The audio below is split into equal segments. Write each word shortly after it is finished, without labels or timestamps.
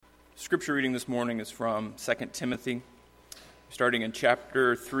Scripture reading this morning is from 2 Timothy, starting in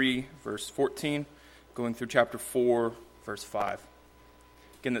chapter 3, verse 14, going through chapter 4, verse 5.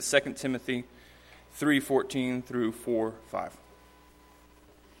 Again, that's 2 Timothy 3:14 through 4:5.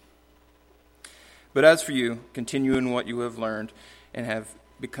 But as for you, continue in what you have learned and have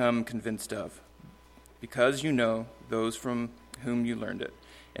become convinced of, because you know those from whom you learned it,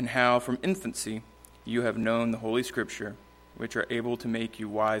 and how from infancy you have known the Holy Scripture, which are able to make you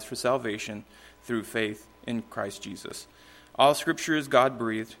wise for salvation through faith in Christ Jesus. All Scripture is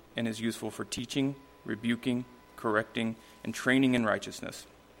God-breathed and is useful for teaching, rebuking, correcting, and training in righteousness,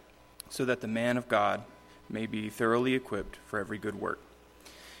 so that the man of God may be thoroughly equipped for every good work.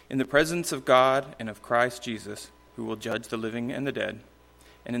 In the presence of God and of Christ Jesus, who will judge the living and the dead,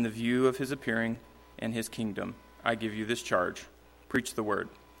 and in the view of his appearing and his kingdom, I give you this charge: preach the word.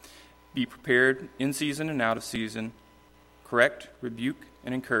 Be prepared in season and out of season. Correct, rebuke,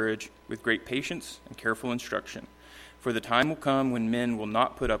 and encourage with great patience and careful instruction. For the time will come when men will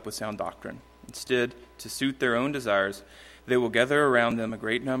not put up with sound doctrine. Instead, to suit their own desires, they will gather around them a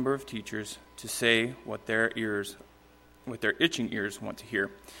great number of teachers to say what their itching ears want to hear.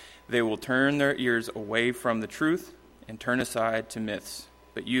 They will turn their ears away from the truth and turn aside to myths.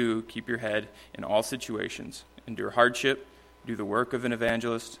 But you keep your head in all situations. Endure hardship, do the work of an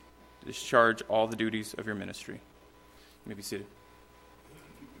evangelist, discharge all the duties of your ministry. You may be seated.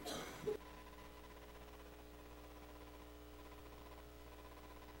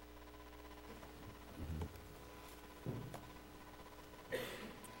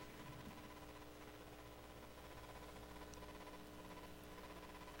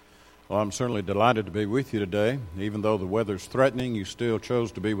 Well, I'm certainly delighted to be with you today. Even though the weather's threatening, you still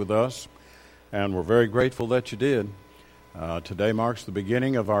chose to be with us, and we're very grateful that you did. Today marks the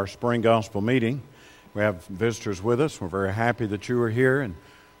beginning of our spring gospel meeting. We have visitors with us. We're very happy that you are here and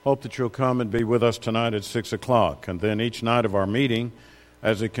hope that you'll come and be with us tonight at 6 o'clock. And then each night of our meeting,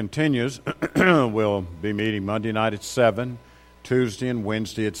 as it continues, we'll be meeting Monday night at 7, Tuesday and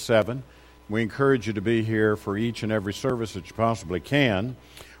Wednesday at 7. We encourage you to be here for each and every service that you possibly can.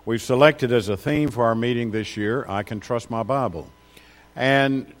 We've selected as a theme for our meeting this year, I Can Trust My Bible.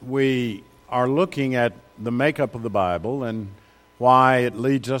 And we are looking at the makeup of the Bible and why it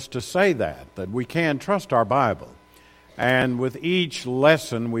leads us to say that we can trust our Bible. And with each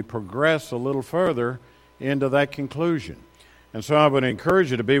lesson, we progress a little further into that conclusion. And so I would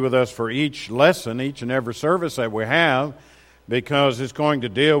encourage you to be with us for each lesson, each and every service that we have, because it's going to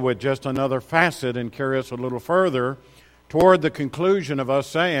deal with just another facet and carry us a little further toward the conclusion of us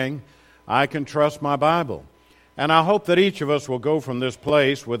saying, I can trust my Bible. And I hope that each of us will go from this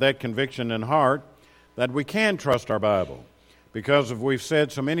place with that conviction in heart that we can trust our Bible. Because as we've said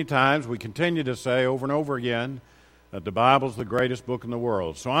so many times, we continue to say over and over again that the Bible's the greatest book in the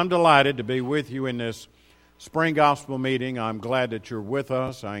world. So I'm delighted to be with you in this spring gospel meeting. I'm glad that you're with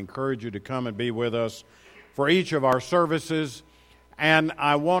us. I encourage you to come and be with us for each of our services. And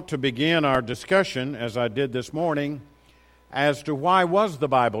I want to begin our discussion, as I did this morning, as to why was the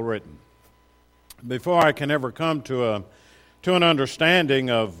Bible written. Before I can ever come to an understanding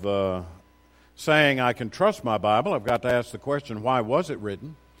of saying I can trust my Bible, I've got to ask the question, why was it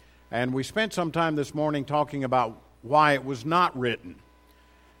written? And we spent some time this morning talking about why it was not written.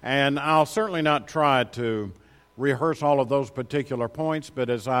 And I'll certainly not try to rehearse all of those particular points,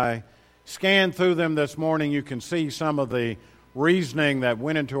 but as I scan through them this morning, you can see some of the reasoning that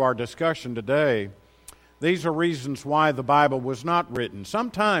went into our discussion today. These are reasons why the Bible was not written.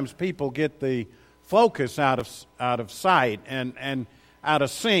 Sometimes people get the focus out of sight and out of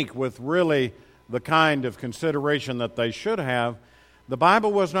sync with really the kind of consideration that they should have. The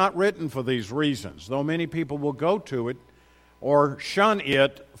Bible was not written for these reasons, though many people will go to it or shun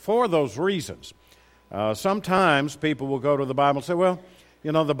it for those reasons. Sometimes people will go to the Bible and say, well,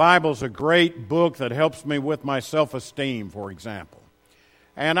 you know, the Bible's a great book that helps me with my self-esteem, for example.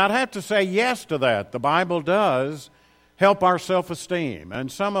 And I'd have to say yes to that. The Bible does help our self-esteem. And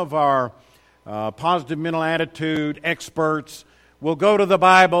some of our positive mental attitude experts will go to the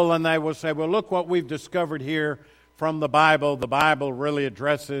Bible and they will say, well, look what we've discovered here from the Bible. The Bible really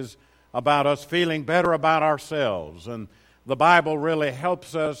addresses about us feeling better about ourselves. And the Bible really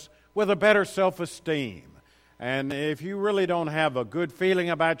helps us with a better self-esteem. And if you really don't have a good feeling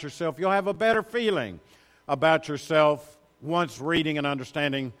about yourself, you'll have a better feeling about yourself once reading and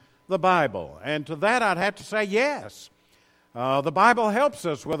understanding the Bible. And to that I'd have to say yes. The Bible helps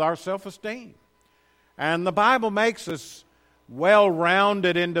us with our self-esteem. And the Bible makes us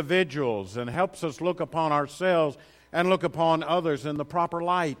well-rounded individuals and helps us look upon ourselves and look upon others in the proper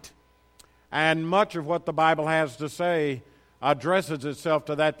light. And much of what the Bible has to say addresses itself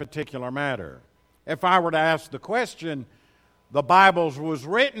to that particular matter. If I were to ask the question, the Bible was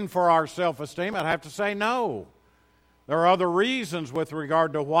written for our self-esteem, I'd have to say no. There are other reasons with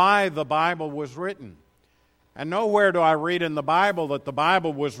regard to why the Bible was written. And nowhere do I read in the Bible that the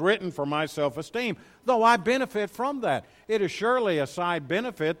Bible was written for my self-esteem, though I benefit from that. It is surely a side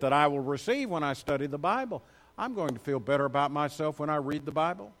benefit that I will receive when I study the Bible. I'm going to feel better about myself when I read the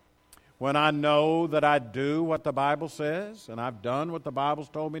Bible. When I know that I do what the Bible says and I've done what the Bible's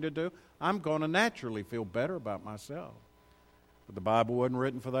told me to do, I'm going to naturally feel better about myself. But the Bible wasn't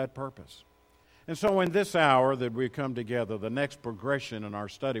written for that purpose. And so in this hour that we come together, the next progression in our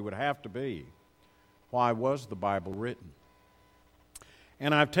study would have to be, why was the Bible written?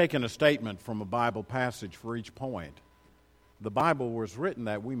 And I've taken a statement from a Bible passage for each point. The Bible was written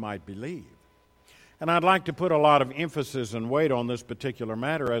that we might believe. And I'd like to put a lot of emphasis and weight on this particular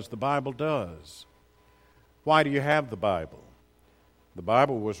matter, as the Bible does. Why do you have the Bible? The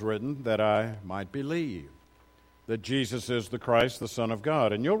Bible was written that I might believe that Jesus is the Christ, the Son of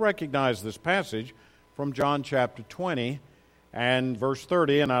God. And you'll recognize this passage from John chapter 20 and verse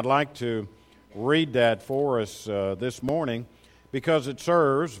 30, and I'd like to read that for us this morning, because it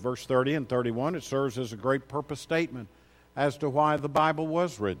serves, verse 30 and 31, it serves as a great purpose statement as to why the Bible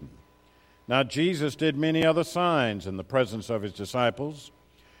was written. Now Jesus did many other signs in the presence of his disciples,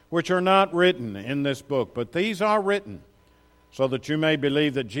 which are not written in this book, but these are written, so that you may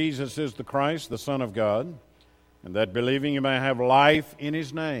believe that Jesus is the Christ, the Son of God, and that believing you may have life in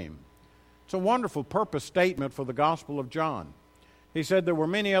his name. It's a wonderful purpose statement for the Gospel of John. He said there were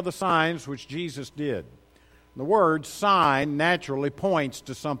many other signs which Jesus did. The word sign naturally points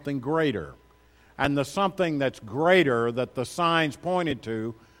to something greater. And the something that's greater that the signs pointed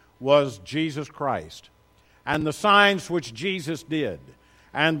to was Jesus Christ. And the signs which Jesus did,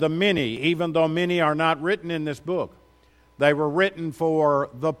 and the many, even though many are not written in this book, they were written for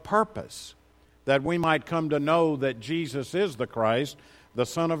the purpose that we might come to know that Jesus is the Christ, the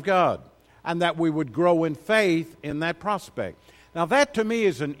Son of God, and that we would grow in faith in that prospect. Now that to me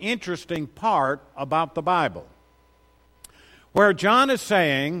is an interesting part about the Bible, where John is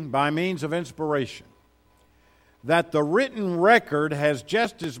saying, by means of inspiration, that the written record has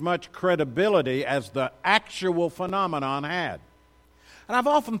just as much credibility as the actual phenomenon had. And I've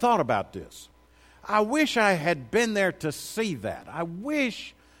often thought about this. I wish I had been there to see that. I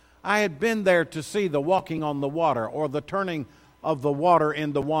wish I had been there to see the walking on the water, or the turning of the water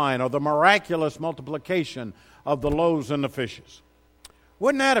into wine, or the miraculous multiplication of the loaves and the fishes.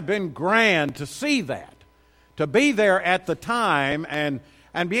 Wouldn't that have been grand to see that? To be there at the time and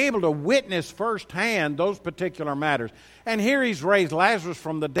be able to witness firsthand those particular matters. And here he's raised Lazarus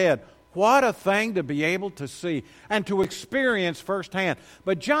from the dead. What a thing to be able to see and to experience firsthand.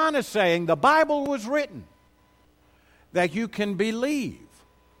 But John is saying the Bible was written that you can believe.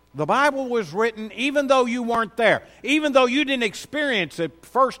 The Bible was written even though you weren't there, even though you didn't experience it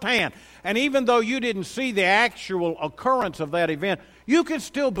firsthand, and even though you didn't see the actual occurrence of that event, you can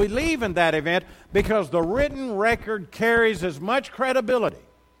still believe in that event because the written record carries as much credibility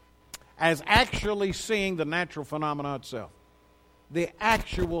as actually seeing the natural phenomena itself. The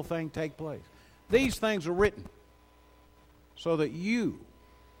actual thing take place. These things are written so that you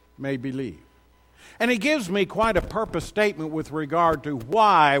may believe. And he gives me quite a purpose statement with regard to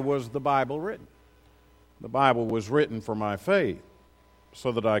why was the Bible written. The Bible was written for my faith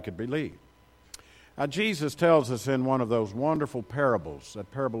so that I could believe. Now, Jesus tells us in one of those wonderful parables,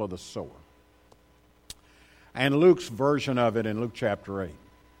 that parable of the sower, and Luke's version of it in Luke chapter 8,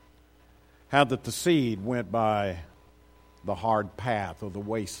 how that the seed went by the hard path or the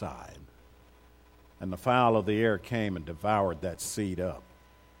wayside, and the fowl of the air came and devoured that seed up.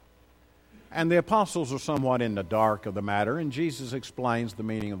 And the apostles are somewhat in the dark of the matter, and Jesus explains the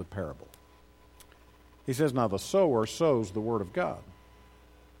meaning of the parable. He says, now the sower sows the word of God.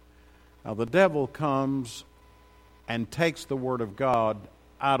 Now the devil comes and takes the word of God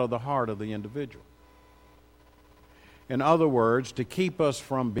out of the heart of the individual. In other words, to keep us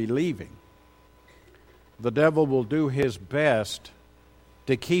from believing, the devil will do his best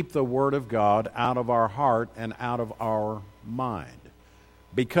to keep the word of God out of our heart and out of our mind.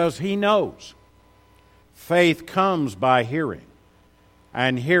 Because he knows faith comes by hearing,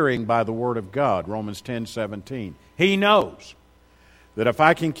 and hearing by the word of God, Romans 10:17. He knows that if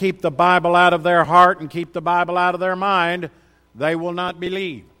I can keep the Bible out of their heart and keep the Bible out of their mind, they will not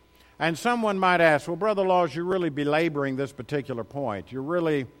believe. And someone might ask, well, Brother Laws, you're really belaboring this particular point. You're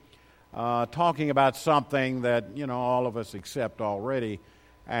really talking about something that, all of us accept already,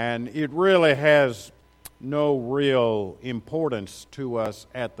 and it really has no real importance to us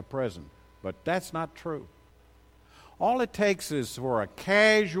at the present. But that's not true. All it takes is for a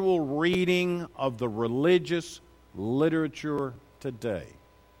casual reading of the religious literature today.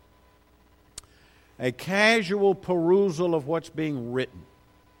 A casual perusal of what's being written.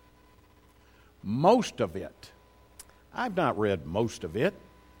 Most of it, I've not read most of it,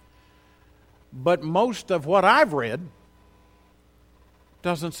 but most of what I've read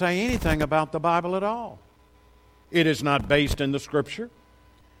doesn't say anything about the Bible at all. It is not based in the Scripture.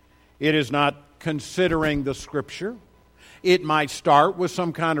 It is not considering the Scripture. It might start with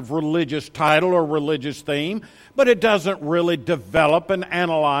some kind of religious title or religious theme, but it doesn't really develop and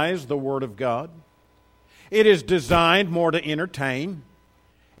analyze the Word of God. It is designed more to entertain.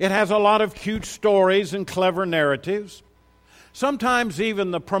 It has a lot of cute stories and clever narratives. Sometimes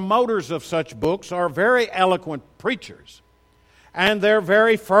even the promoters of such books are very eloquent preachers, and they're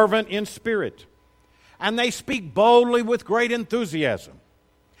very fervent in spirit, and they speak boldly with great enthusiasm.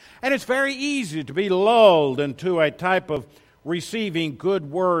 And it's very easy to be lulled into a type of receiving good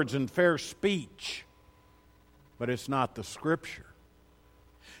words and fair speech, but it's not the Scripture.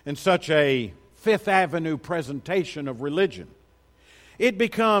 In such a Fifth Avenue presentation of religion, it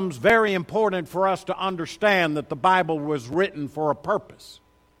becomes very important for us to understand that the Bible was written for a purpose.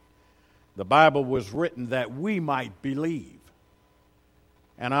 The Bible was written that we might believe.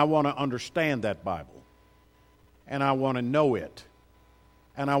 And I want to understand that Bible. And I want to know it.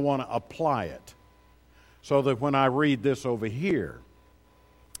 And I want to apply it. So that when I read this over here,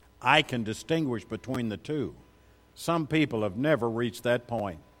 I can distinguish between the two. Some people have never reached that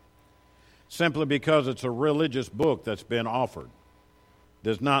point. Simply because it's a religious book that's been offered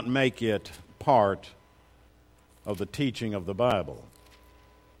does not make it part of the teaching of the Bible.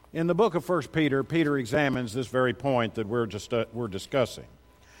 In the book of 1 Peter, Peter examines this very point that we're discussing.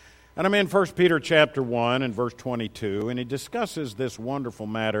 And I'm in 1 Peter chapter 1 and verse 22, and he discusses this wonderful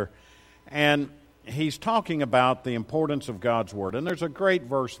matter, and he's talking about the importance of God's Word. And there's a great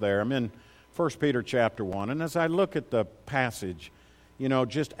verse there. I'm in 1 Peter chapter 1, and as I look at the passage,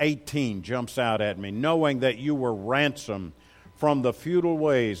 just 18 jumps out at me, knowing that you were ransomed from the futile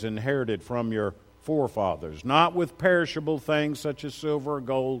ways inherited from your forefathers, not with perishable things such as silver or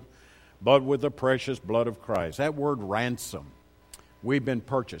gold, but with the precious blood of Christ. That word ransom, we've been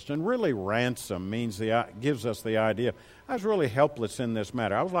purchased. And really ransom gives us the idea, I was really helpless in this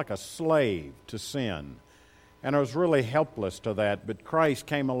matter. I was like a slave to sin. And I was really helpless to that. But Christ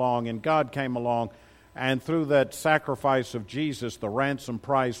came along and God came along. And through that sacrifice of Jesus, the ransom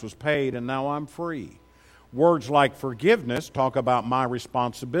price was paid, and now I'm free. Words like forgiveness talk about my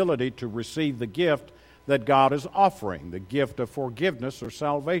responsibility to receive the gift that God is offering, the gift of forgiveness or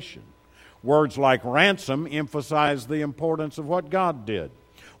salvation. Words like ransom emphasize the importance of what God did.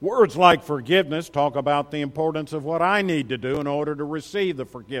 Words like forgiveness talk about the importance of what I need to do in order to receive the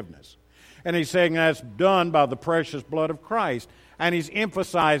forgiveness. And he's saying that's done by the precious blood of Christ. And he's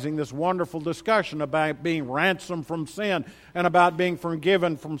emphasizing this wonderful discussion about being ransomed from sin and about being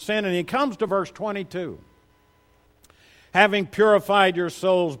forgiven from sin. And he comes to verse 22. Having purified your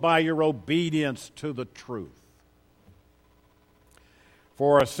souls by your obedience to the truth,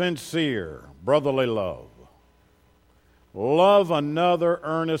 for a sincere brotherly love. Love another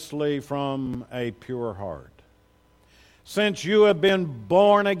earnestly from a pure heart. Since you have been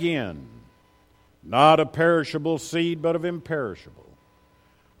born again, not of perishable seed, but of imperishable,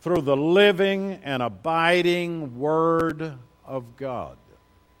 through the living and abiding Word of God.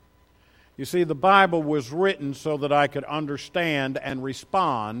 You see, the Bible was written so that I could understand and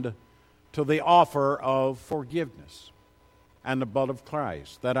respond to the offer of forgiveness and the blood of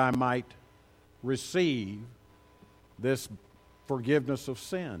Christ, that I might receive this forgiveness of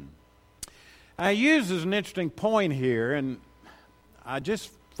sin. I use as an interesting point here, and I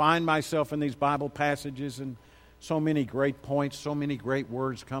just find myself in these Bible passages, and so many great points, so many great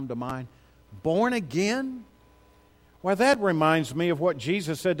words come to mind. Born again? Well, that reminds me of what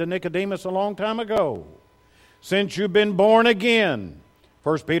Jesus said to Nicodemus a long time ago. Since you've been born again,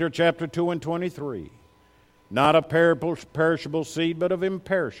 1 Peter chapter 2 and 23, not of perishable seed, but of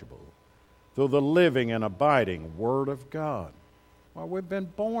imperishable, through the living and abiding Word of God. Well, we've been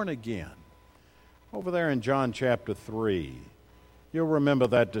born again. Over there in John chapter 3, you'll remember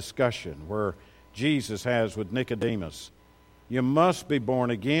that discussion where Jesus has with Nicodemus. You must be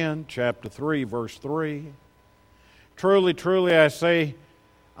born again, chapter 3, verse 3. Truly, truly, I say,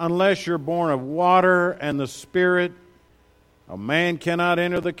 unless you're born of water and the Spirit, a man cannot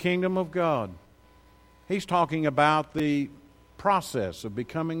enter the kingdom of God. He's talking about the process of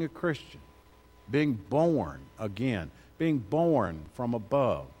becoming a Christian, being born again, being born from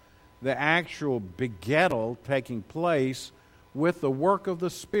above, the actual begettal taking place with the work of the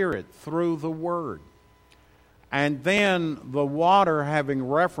Spirit through the Word. and then the water having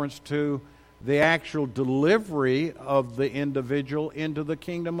reference to the actual delivery of the individual into the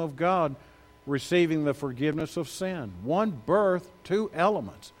kingdom of God, receiving the forgiveness of sin. One birth, two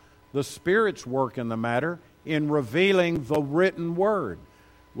elements. The Spirit's work in the matter in revealing the written word.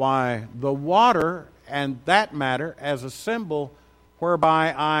 Why, the water and that matter as a symbol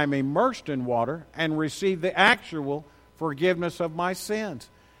whereby I'm immersed in water and receive the actual forgiveness of my sins.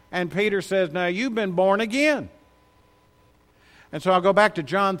 And Peter says, now you've been born again. And so I'll go back to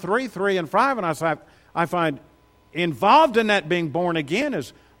John 3 and 5, and I find involved in that being born again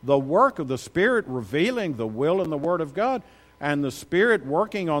is the work of the Spirit revealing the will and the Word of God, and the Spirit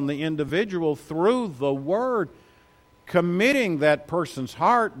working on the individual through the Word, committing that person's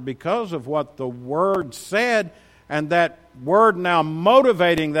heart because of what the Word said, and that Word now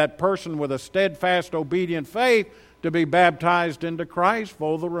motivating that person with a steadfast, obedient faith to be baptized into Christ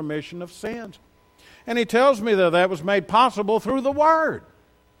for the remission of sins. And he tells me that was made possible through the Word,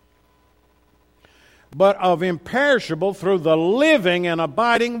 but of imperishable through the living and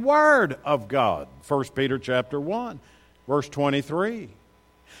abiding Word of God. 1 Peter chapter 1, verse 23.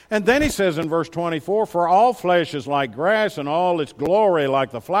 And then he says in verse 24, for all flesh is like grass, and all its glory like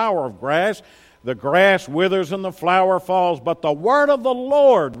the flower of grass. The grass withers and the flower falls, but the word of the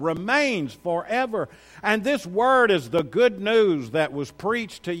Lord remains forever. And this word is the good news that was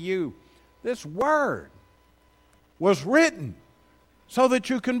preached to you. This word was written so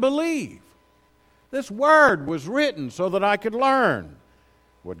that you can believe. This word was written so that I could learn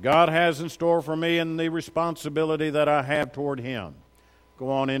what God has in store for me and the responsibility that I have toward Him.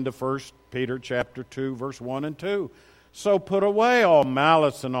 Go on into 1 Peter chapter 2, verse 1 and 2. So put away all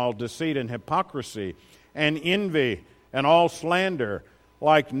malice and all deceit and hypocrisy and envy and all slander,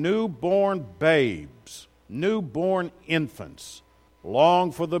 like newborn babes, newborn infants.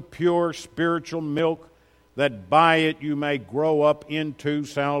 Long for the pure spiritual milk, that by it you may grow up into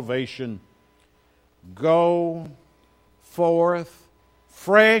salvation. Go forth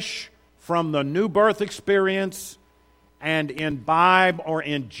fresh from the new birth experience and imbibe or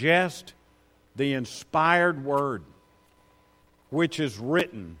ingest the inspired word, which is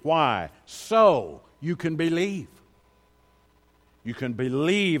written. Why? So you can believe. You can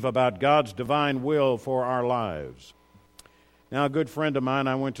believe about God's divine will for our lives. Now, a good friend of mine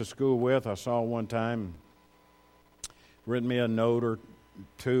I went to school with, I saw one time, written me a note or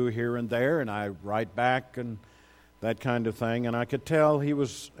two here and there, and I write back and that kind of thing, and I could tell he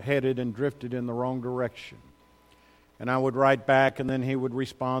was headed and drifted in the wrong direction. And I would write back, and then he would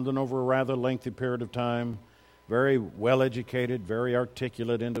respond, and over a rather lengthy period of time, very well-educated, very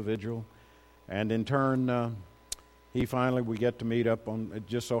articulate individual, and in turn, we get to meet up on, it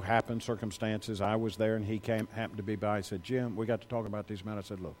just so happened, circumstances, I was there and he happened to be by. He said, Jim, we got to talk about these men. I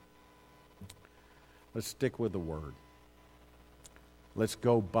said, look, let's stick with the Word. Let's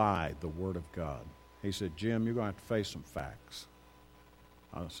go by the Word of God. He said, Jim, you're going to have to face some facts.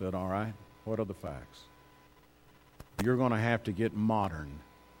 I said, all right, what are the facts? You're going to have to get modern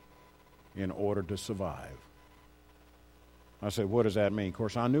in order to survive. I said, what does that mean? Of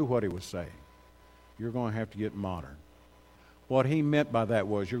course, I knew what he was saying. You're going to have to get modern. What he meant by that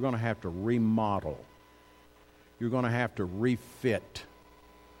was you're going to have to remodel. You're going to have to refit.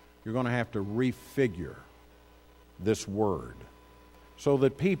 You're going to have to refigure this word so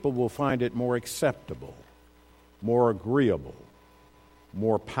that people will find it more acceptable, more agreeable,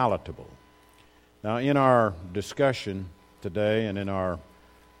 more palatable. Now, in our discussion today and in our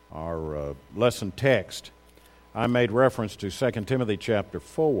lesson text, I made reference to 2 Timothy chapter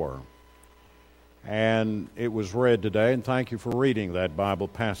 4. And it was read today, and thank you for reading that Bible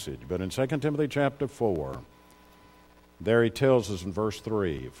passage. But in 2 Timothy chapter 4, there he tells us in verse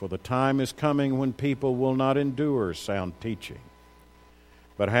 3, for the time is coming when people will not endure sound teaching,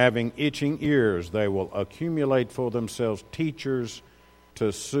 but having itching ears, they will accumulate for themselves teachers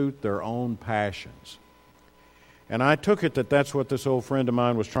to suit their own passions. And I took it that that's what this old friend of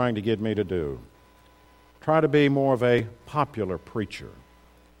mine was trying to get me to do. Try to be more of a popular preacher.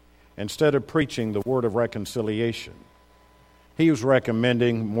 Instead of preaching the word of reconciliation, he was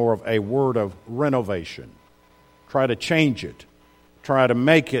recommending more of a word of renovation. Try to change it. Try to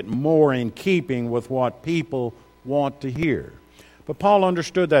make it more in keeping with what people want to hear. But Paul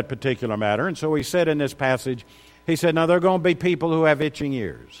understood that particular matter, and so he said in this passage, he said, now there are going to be people who have itching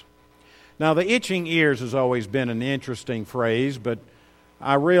ears. Now the itching ears has always been an interesting phrase, but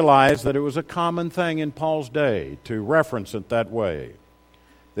I realized that it was a common thing in Paul's day to reference it that way.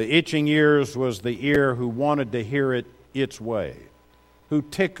 The itching ears was the ear who wanted to hear it its way, who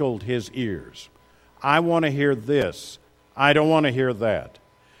tickled his ears. I want to hear this. I don't want to hear that.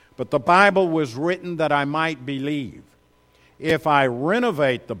 but the Bible was written that I might believe. If I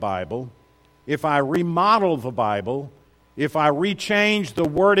renovate the Bible, if I remodel the Bible, if I rechange the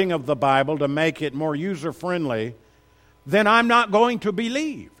wording of the Bible to make it more user-friendly, then I'm not going to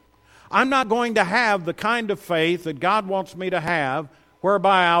believe. I'm not going to have the kind of faith that God wants me to have,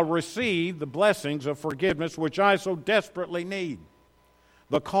 whereby I'll receive the blessings of forgiveness which I so desperately need.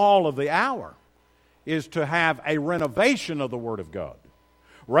 The call of the hour is to have a renovation of the Word of God,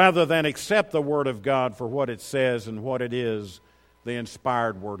 rather than accept the Word of God for what it says and what it is, the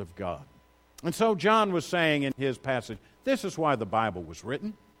inspired Word of God. And so John was saying in his passage, this is why the Bible was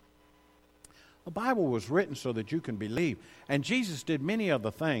written. The Bible was written so that you can believe. And Jesus did many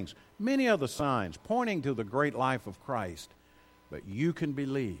other things, many other signs, pointing to the great life of Christ. But you can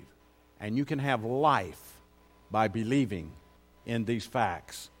believe, and you can have life by believing in these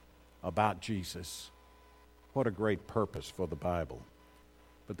facts about Jesus. What a great purpose for the Bible.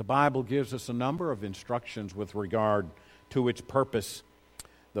 But the Bible gives us a number of instructions with regard to its purpose.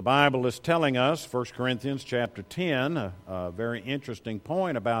 The Bible is telling us, 1 Corinthians chapter 10, a very interesting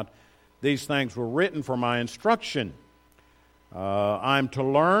point about these things were written for my instruction. I'm to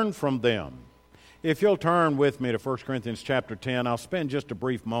learn from them. If you'll turn with me to 1 Corinthians chapter 10, I'll spend just a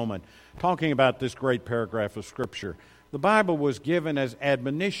brief moment talking about this great paragraph of Scripture. The Bible was given as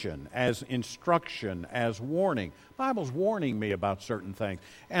admonition, as instruction, as warning. The Bible's warning me about certain things,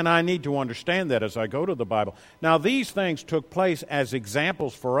 and I need to understand that as I go to the Bible. Now, these things took place as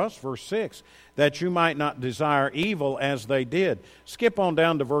examples for us, verse 6, that you might not desire evil as they did. Skip on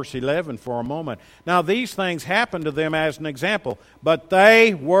down to verse 11 for a moment. Now, these things happened to them as an example, but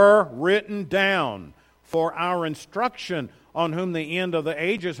they were written down for our instruction, on whom the end of the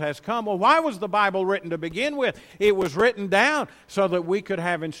ages has come. Well, why was the Bible written to begin with? It was written down so that we could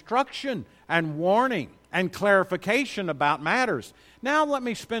have instruction and warning and clarification about matters. Now let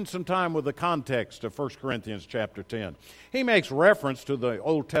me spend some time with the context of 1 Corinthians chapter 10. He makes reference to the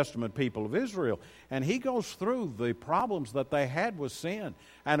Old Testament people of Israel, and he goes through the problems that they had with sin,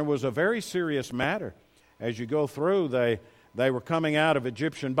 and it was a very serious matter. As you go through, they were coming out of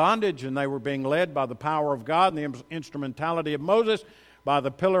Egyptian bondage, and they were being led by the power of God and the instrumentality of Moses, by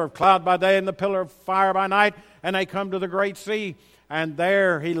the pillar of cloud by day and the pillar of fire by night, and they come to the great sea, and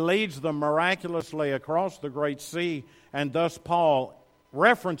there he leads them miraculously across the great sea, and thus Paul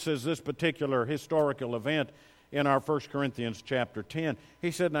references this particular historical event in our 1 Corinthians chapter 10.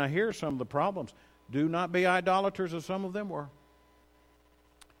 He said, now here's some of the problems. Do not be idolaters as some of them were.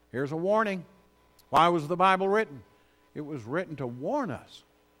 Here's a warning. Why was the Bible written? It was written to warn us.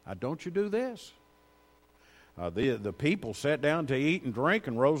 Now, don't you do this. The people sat down to eat and drink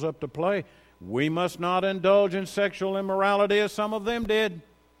and rose up to play. We must not indulge in sexual immorality as some of them did.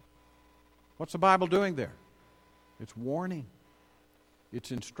 What's the Bible doing there? It's warning.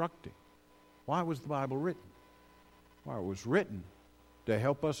 It's instructing. Why was the Bible written? Well, it was written to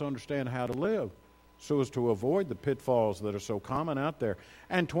help us understand how to live, so as to avoid the pitfalls that are so common out there.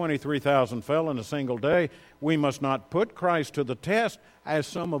 And 23,000 fell in a single day. We must not put Christ to the test, as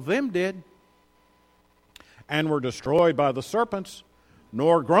some of them did, and were destroyed by the serpents,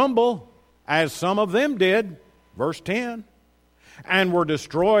 nor grumble, as some of them did, verse 10, and were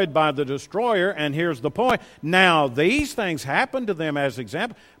destroyed by the destroyer. And here's the point. Now these things happened to them as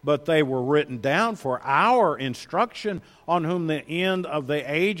example, but they were written down for our instruction, on whom the end of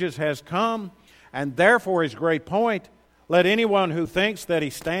the ages has come. And therefore, his great point, let anyone who thinks that he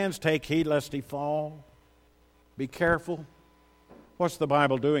stands take heed lest he fall. Be careful. What's the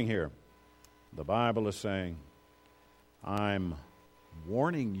Bible doing here? The Bible is saying, I'm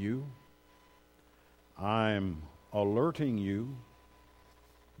warning you. I'm alerting you.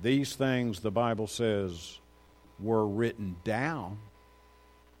 These things, the Bible says, were written down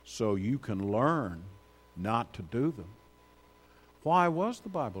so you can learn not to do them. Why was the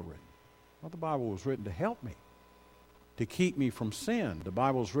Bible written? Well, the Bible was written to help me, to keep me from sin. The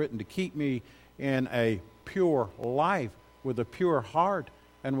Bible was written to keep me in a pure life, with a pure heart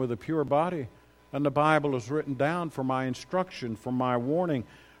and with a pure body. And the Bible is written down for my instruction, for my warning,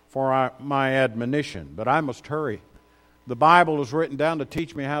 for my admonition. But I must hurry. The Bible is written down to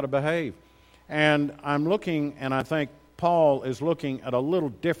teach me how to behave. And I'm looking, and I think Paul is looking at a little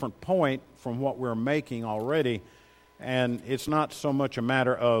different point from what we're making already. And it's not so much a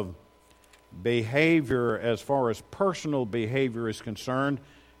matter of behavior as far as personal behavior is concerned,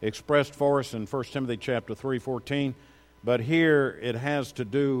 expressed for us in 1 Timothy chapter 3:14, but here it has to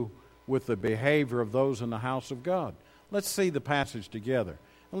do with the behavior of those in the house of God. Let's see the passage together.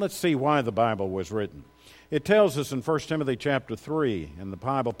 And let's see why the Bible was written. It tells us in 1 Timothy chapter 3, in the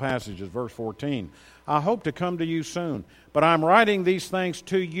Bible passage is verse 14, I hope to come to you soon, but I'm writing these things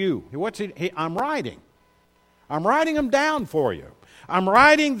to you. I'm writing. I'm writing them down for you. I'm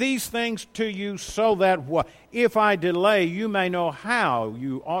writing these things to you so that if I delay, you may know how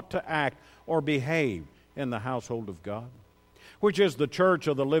you ought to act or behave in the household of God, which is the church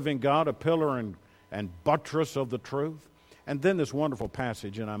of the living God, a pillar and buttress of the truth. And then this wonderful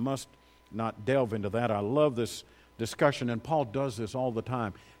passage, and I must not delve into that. I love this discussion, and Paul does this all the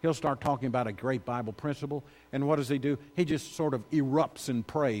time. He'll start talking about a great Bible principle, and what does he do? He just sort of erupts in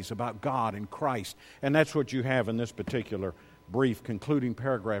praise about God and Christ, and that's what you have in this particular brief concluding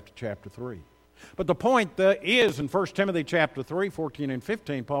paragraph to chapter 3. But the point is in 1 Timothy chapter 3, 14 and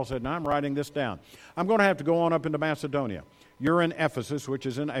 15, Paul said, now I'm writing this down. I'm going to have to go on up into Macedonia. You're in Ephesus, which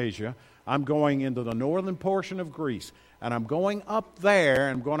is in Asia. I'm going into the northern portion of Greece, and I'm going up there,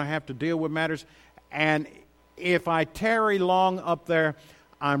 and I'm going to have to deal with matters. And if I tarry long up there,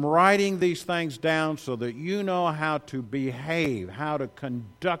 I'm writing these things down so that you know how to behave, how to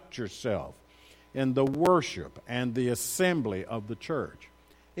conduct yourself in the worship and the assembly of the church.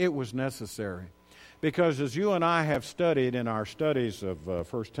 It was necessary because as you and I have studied in our studies of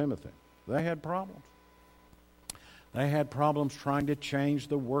 1 Timothy, they had problems. They had problems trying to change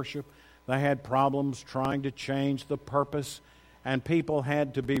the worship. They had problems trying to change the purpose, and people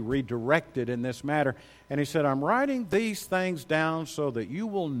had to be redirected in this matter. And he said, I'm writing these things down so that you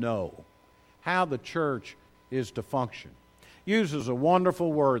will know how the church is to function. Uses a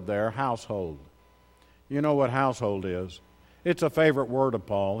wonderful word there, household. You know what household is. It's a favorite word of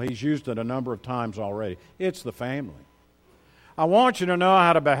Paul. He's used it a number of times already. It's the family. I want you to know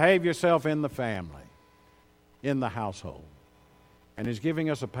how to behave yourself in the family, in the household. And he's giving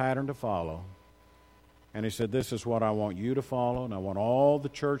us a pattern to follow. And he said, this is what I want you to follow, and I want all the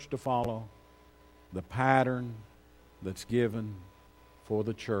church to follow. The pattern that's given for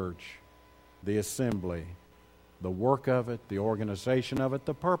the church, the assembly, the work of it, the organization of it,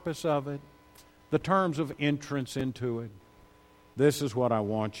 the purpose of it, the terms of entrance into it. This is what I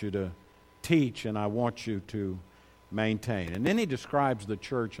want you to teach, and I want you to maintain. And then he describes the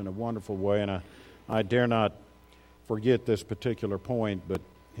church in a wonderful way, and I dare not forget this particular point, but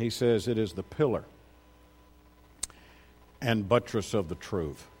he says it is the pillar and buttress of the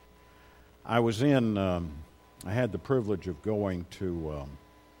truth. I had the privilege of going to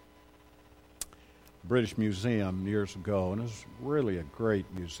British Museum years ago, and it was really a great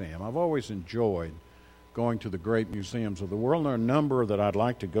museum. I've always enjoyed going to the great museums of the world. There are a number that I'd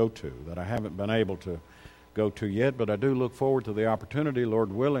like to go to that I haven't been able to go to yet, but I do look forward to the opportunity,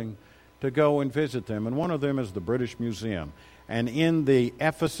 Lord willing, to go and visit them. And one of them is the British Museum. And in the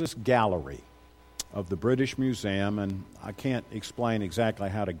Ephesus Gallery of the British Museum, and I can't explain exactly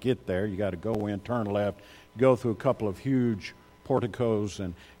how to get there. You got to go in, turn left, go through a couple of huge porticos,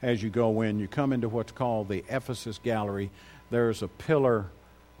 and as you go in, you come into what's called the Ephesus Gallery. There's a pillar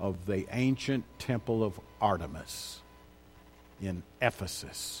of the ancient temple of Artemis in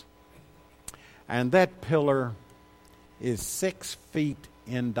Ephesus. And that pillar is 6 feet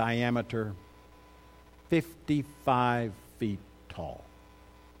in diameter, 55 feet tall.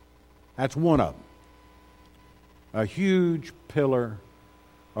 That's one of them. A huge pillar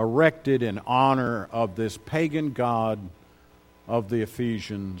erected in honor of this pagan god of the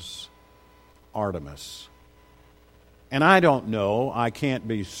Ephesians, Artemis. And I don't know, I can't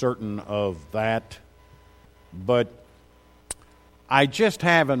be certain of that, but I just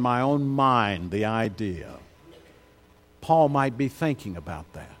have in my own mind the idea Paul might be thinking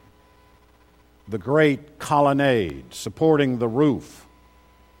about that. The great colonnade supporting the roof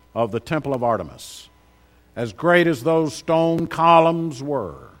of the Temple of Artemis, as great as those stone columns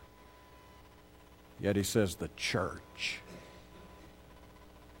were, yet he says the church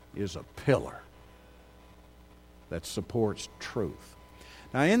is a pillar that supports truth.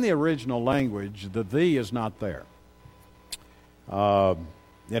 Now, in the original language, the "the" is not there.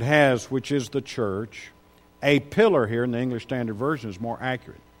 It has, which is the church. A pillar here in the English Standard Version is more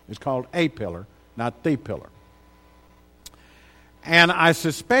accurate. It's called a pillar, not the pillar. And I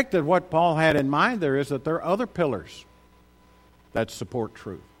suspect that what Paul had in mind there is that there are other pillars that support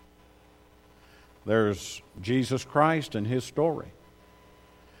truth. There's Jesus Christ and His story.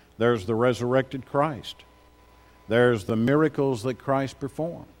 There's the resurrected Christ. There's the miracles that Christ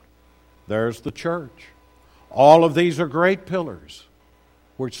performed. There's the church. All of these are great pillars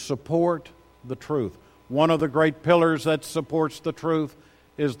which support the truth. One of the great pillars that supports the truth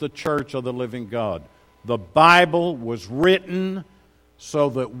is the church of the living God. The Bible was written so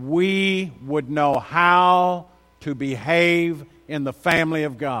that we would know how to behave in the family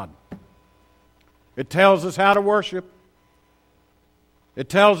of God. It tells us how to worship. It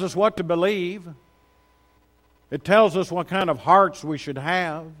tells us what to believe. It tells us what kind of hearts we should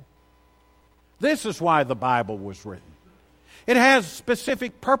have. This is why the Bible was written. It has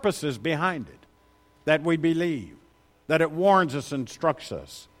specific purposes behind it that we believe, that it warns us, instructs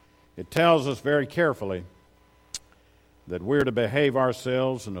us. It tells us very carefully that we're to behave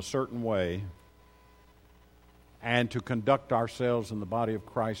ourselves in a certain way and to conduct ourselves in the body of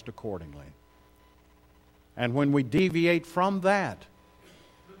Christ accordingly. And when we deviate from that,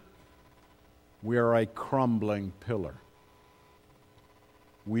 we are a crumbling pillar.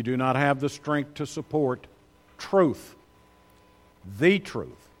 We do not have the strength to support truth, the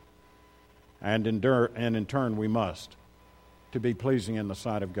truth, and in turn we must, to be pleasing in the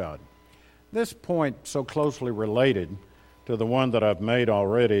sight of God. This point, so closely related to the one that I've made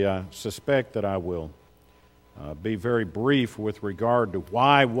already, I suspect that I will be very brief with regard to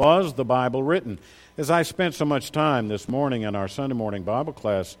why was the Bible written. As I spent so much time this morning in our Sunday morning Bible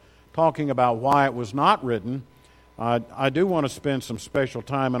class talking about why it was not written, I do want to spend some special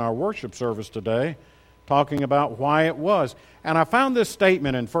time in our worship service today talking about why it was. And I found this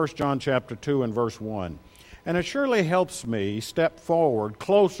statement in 1 John chapter 2 and verse 1. And it surely helps me step forward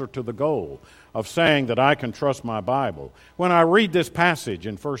closer to the goal of saying that I can trust my Bible. When I read this passage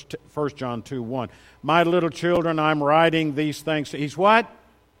in 1 John 2:1, my little children, I'm writing these things. He's what?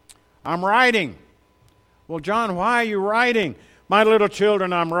 I'm writing. Well, John, why are you writing? My little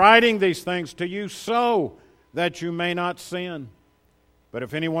children, I'm writing these things to you so that you may not sin. But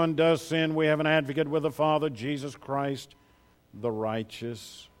if anyone does sin, we have an advocate with the Father, Jesus Christ, the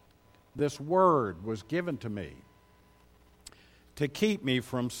righteous. This word was given to me to keep me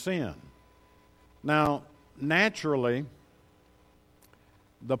from sin. Now, naturally,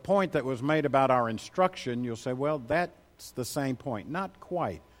 the point that was made about our instruction, you'll say, well, that's the same point. Not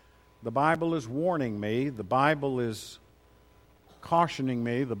quite. The Bible is warning me. The Bible is cautioning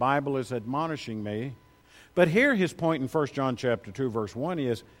me. The Bible is admonishing me. But here his point in 1 John chapter 2, verse 1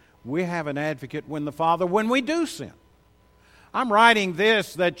 is, we have an advocate with the Father when we do sin. I'm writing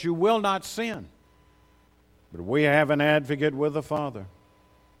this that you will not sin. But we have an advocate with the Father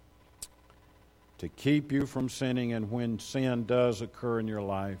to keep you from sinning, and when sin does occur in your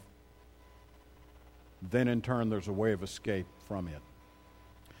life, then in turn there's a way of escape from it.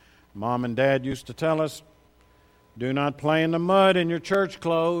 Mom and Dad used to tell us, do not play in the mud in your church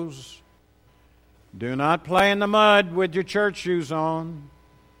clothes. Do not play in the mud with your church shoes on.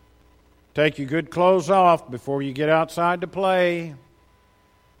 Take your good clothes off before you get outside to play.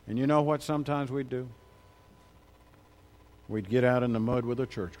 And you know what sometimes we'd do? We'd get out in the mud with our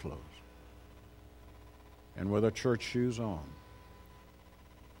church clothes and with our church shoes on.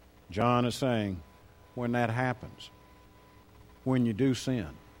 John is saying, when that happens, when you do sin,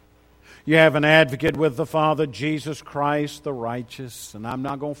 you have an advocate with the Father, Jesus Christ, the righteous, and I'm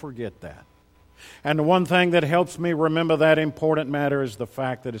not going to forget that. And the one thing that helps me remember that important matter is the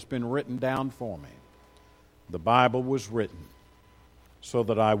fact that it's been written down for me. The Bible was written so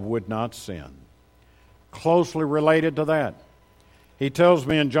that I would not sin. Closely related to that, he tells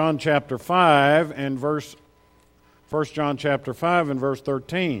me in John chapter 5 and 1 John chapter 5 and verse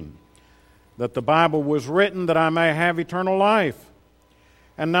 13 that the Bible was written that I may have eternal life.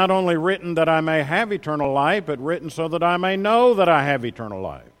 And not only written that I may have eternal life, but written so that I may know that I have eternal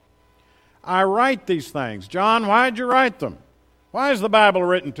life. I write these things. John, why did you write them? Why is the Bible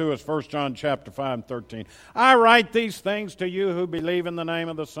written to us, 1 John chapter 5 and 13? I write these things to you who believe in the name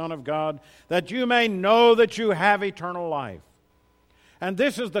of the Son of God, that you may know that you have eternal life. And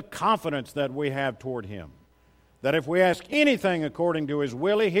this is the confidence that we have toward Him, that if we ask anything according to His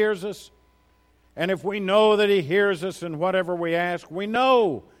will, He hears us. And if we know that He hears us in whatever we ask, we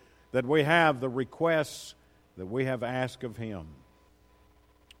know that we have the requests that we have asked of Him.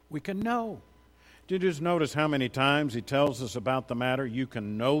 We can know. Did you just notice how many times He tells us about the matter? You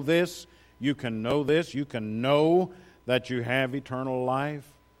can know this, you can know this, you can know that you have eternal life.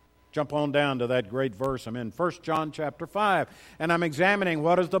 Jump on down to that great verse. I'm in 1 John chapter 5, and I'm examining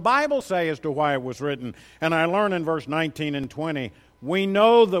what does the Bible say as to why it was written. And I learn in verse 19 and 20, we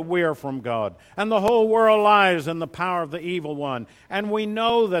know that we are from God, and the whole world lies in the power of the evil one. And we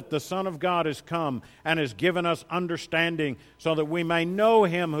know that the Son of God has come and has given us understanding so that we may know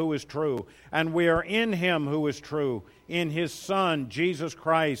Him who is true. And we are in Him who is true, in His Son, Jesus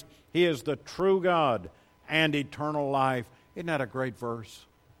Christ. He is the true God and eternal life. Isn't that a great verse?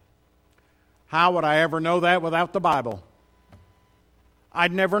 How would I ever know that without the Bible?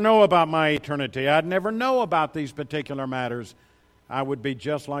 I'd never know about my eternity. I'd never know about these particular matters. I would be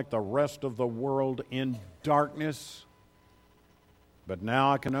just like the rest of the world in darkness But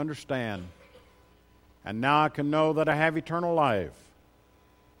now I can understand, and now I can know that I have eternal life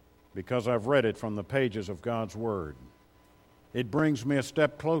because I've read it from the pages of God's Word. It brings me a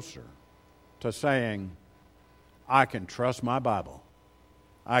step closer to saying, I can trust my Bible.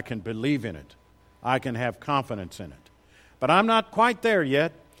 I can believe in it. I can have confidence in it. But I'm not quite there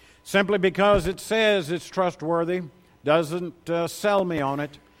yet. Simply because it says it's trustworthy doesn't sell me on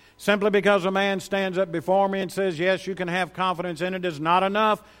it. Simply because a man stands up before me and says, yes, you can have confidence in it, is not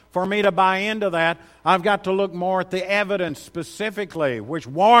enough for me to buy into that. I've got to look more at the evidence specifically, which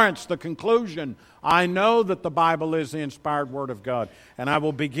warrants the conclusion. I know that the Bible is the inspired Word of God, and I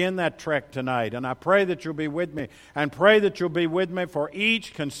will begin that trek tonight. And I pray that you'll be with me, and pray that you'll be with me for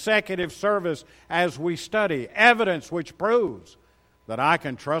each consecutive service as we study evidence which proves that I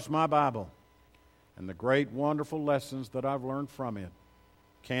can trust my Bible, and the great, wonderful lessons that I've learned from it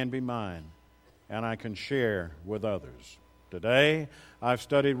can be mine, and I can share with others. Today, I've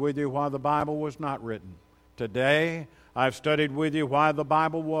studied with you why the Bible was not written. Today, I've studied with you why the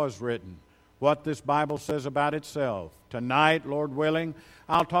Bible was written, what this Bible says about itself. Tonight, Lord willing,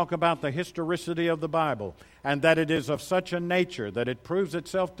 I'll talk about the historicity of the Bible, and that it is of such a nature that it proves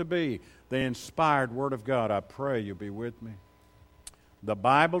itself to be the inspired Word of God. I pray you be with me. The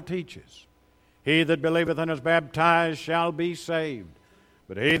Bible teaches, he that believeth and is baptized shall be saved,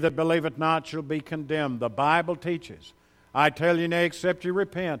 but he that believeth not shall be condemned. The Bible teaches, I tell you, nay, except you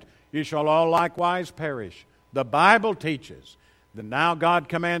repent, you shall all likewise perish. The Bible teaches that now God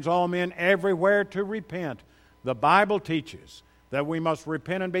commands all men everywhere to repent. The Bible teaches that we must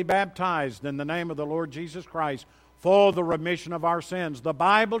repent and be baptized in the name of the Lord Jesus Christ for the remission of our sins. The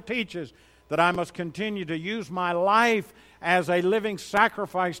Bible teaches that I must continue to use my life as a living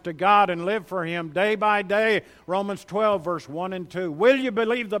sacrifice to God and live for Him day by day. Romans 12, verse 1 and 2. Will you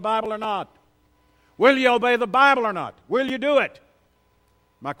believe the Bible or not? Will you obey the Bible or not? Will you do it?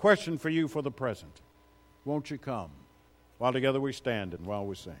 My question for you for the present, won't you come while together we stand and while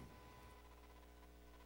we sing?